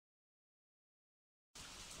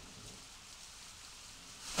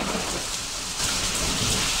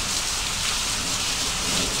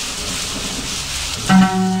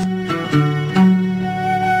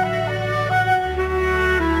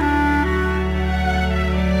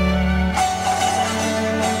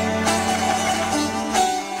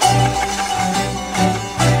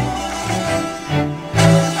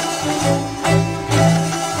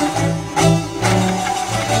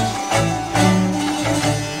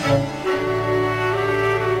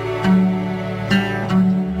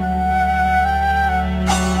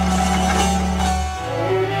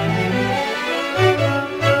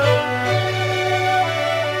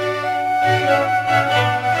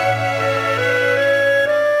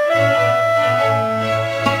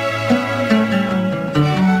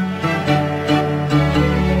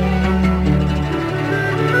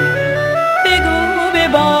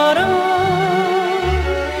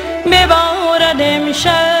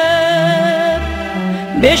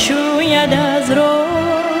بشوید از رو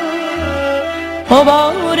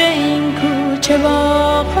غبار این کوچه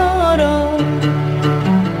باغ‌ها را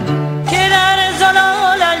که در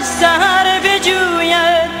زلالش سحر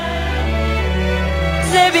بجوید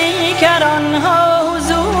ز بیکران‌ها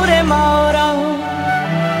حضور ما را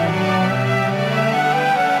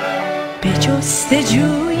به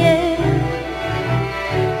جستجوی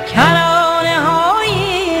کرانه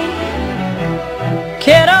هایی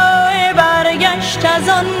که راه برگشت از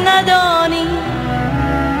آن ندانی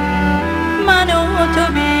من و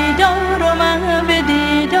تو بیدار و من به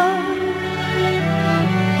دیدار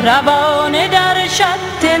روانه در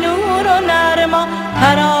شط نور و نرما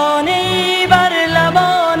ترانه‌ای بر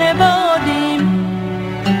لبان بادیم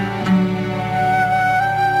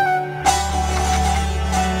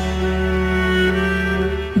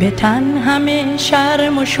به تن همه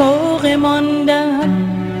شرم و شوق ماندم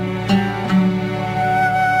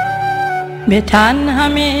به تن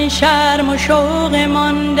همه شرم و شوق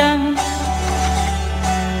ماندم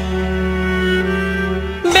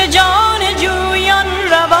به جان جویان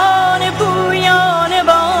روان پویان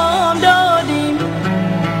بام دادیم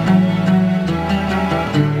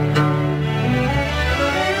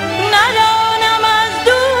ندانم از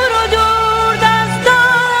دور و دور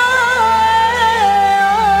دستان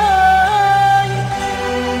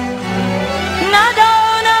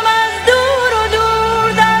ندانم از دور و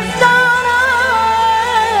دور دستان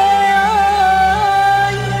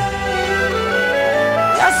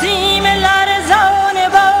نسیم لرزان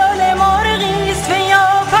بال مرغیست یا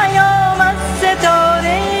پیام از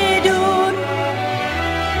ستاره دور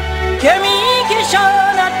که می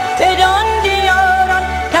کشاند بدان دیاران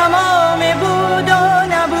تمام بود و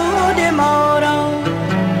نبود ما را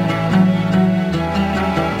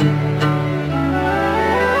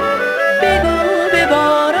بگو به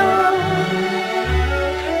باران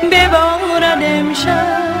ببارد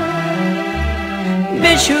امشب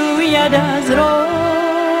بشوید از راه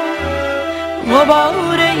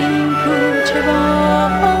غبار این کوچه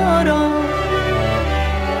باغ‌ها را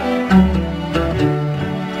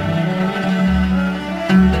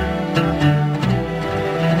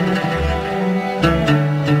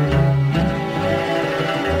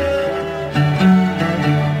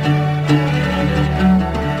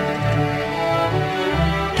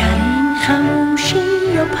در این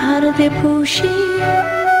خموشی و پرده پوشی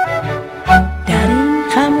در این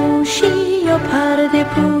خموشی و پرده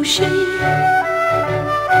پوشی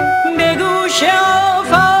به گوش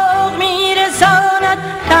آفاق میرساند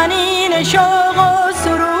طنین شوق و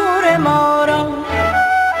سرور ما را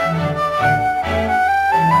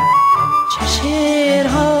چه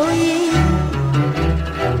شعرهایی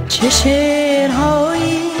چه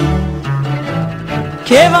شعرهایی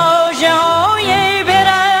که واژه‌های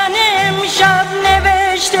برهنه امشب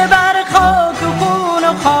نوشته بر خاک و خون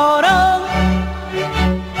و خارا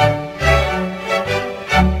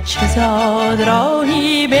چه زاد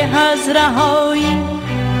راهی به از رهایی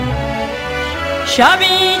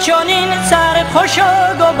شبی چنین سرخوش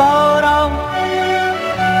و گوارا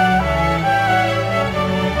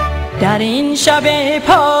در این شب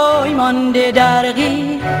پای مانده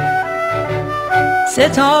درغی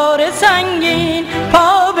ستاره سنگین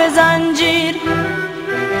پا به زنجیر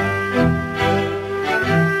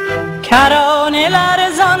کرانه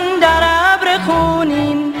لرزان در ابر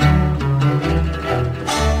خونین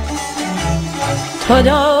تو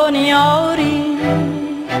دانیاری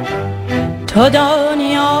تو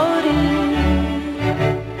دانیاری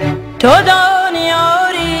تو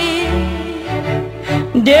دانیاری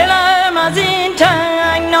دلم از این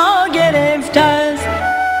تنگنا گرفته است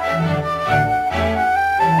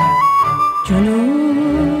جنون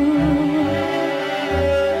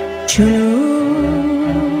جنون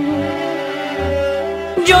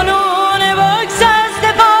جنون بگسست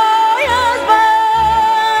پای از من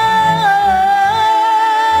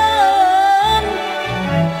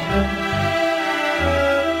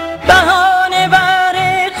بهانه بر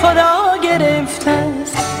خدا گرفته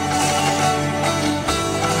است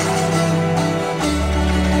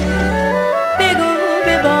بگو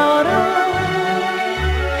به باران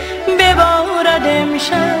ببارد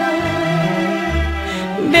امشب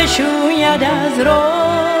بشوید از راه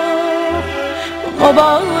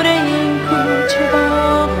غبار این کوچه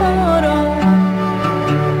باغ‌ها را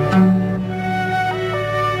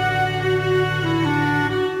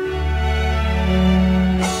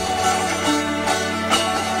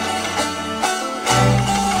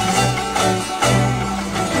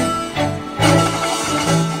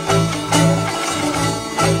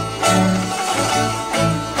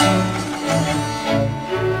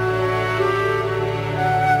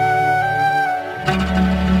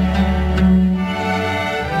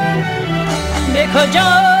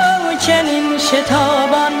کجا چنین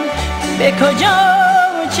شتابان، به کجا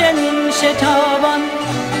چنین شتابان،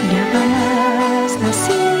 گرم از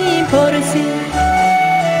نسیم پرسی.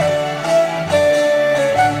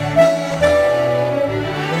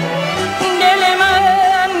 دل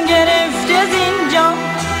من گرفته زینجا،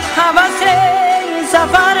 هوس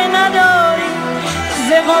سفر نداری،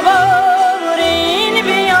 ز غبار این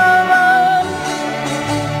بیابان.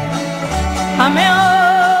 همه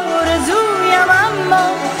آرزویم اما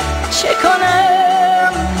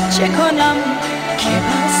چه کنم که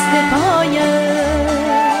بسته پایم.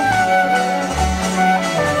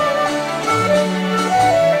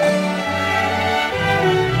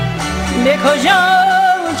 به کجا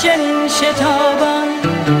چنین شتابان،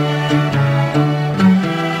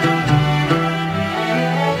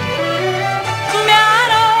 به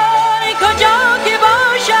هر کجا که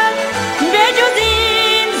باشد به جز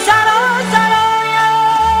این سراسرایم.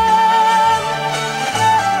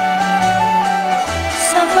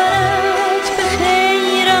 سفرت به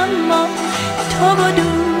خیر اما تو و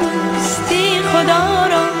دوستی خدا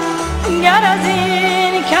را، گر از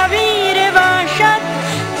این کویر وحشت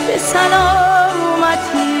به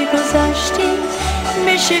سلامتی گذشتی،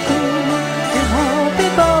 به شکوفه ها به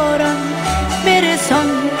باران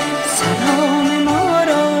برسان سلام ما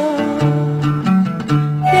را.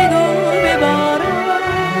 بگو به باران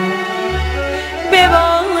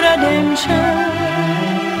ببارد امشب،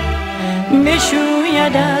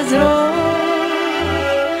 بشوید از راه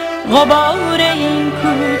غبار این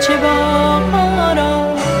کوچه باغ را.